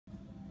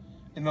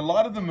In the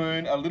light of the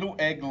moon, a little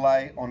egg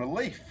lay on a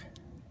leaf.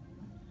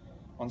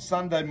 On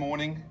Sunday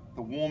morning,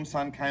 the warm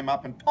sun came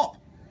up and pop!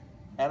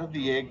 Out of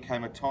the egg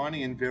came a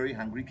tiny and very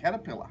hungry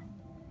caterpillar.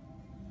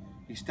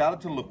 He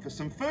started to look for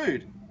some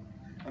food.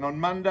 And on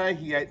Monday,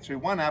 he ate through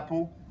one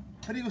apple,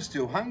 but he was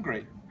still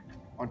hungry.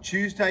 On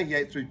Tuesday, he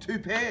ate through 2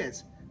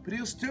 pears, but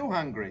he was still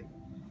hungry.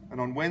 And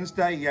on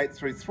Wednesday, he ate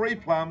through 3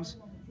 plums,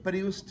 but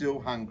he was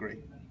still hungry.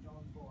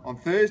 On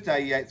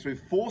Thursday, he ate through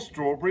 4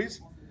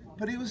 strawberries,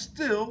 but he was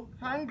still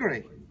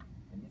hungry.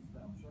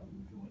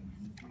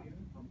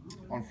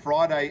 On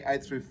Friday, he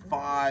ate through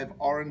 5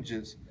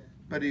 oranges,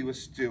 but he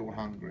was still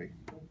hungry.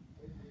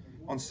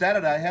 On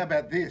Saturday, how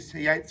about this?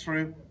 He ate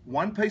through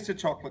 1 piece of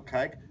chocolate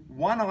cake,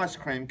 1 ice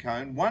cream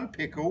cone, 1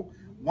 pickle,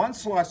 1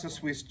 slice of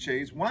Swiss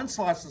cheese, 1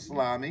 slice of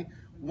salami,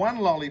 1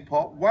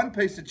 lollipop, 1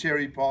 piece of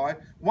cherry pie,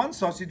 1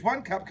 sausage,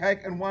 1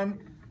 cupcake, and 1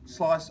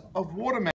 slice of watermelon.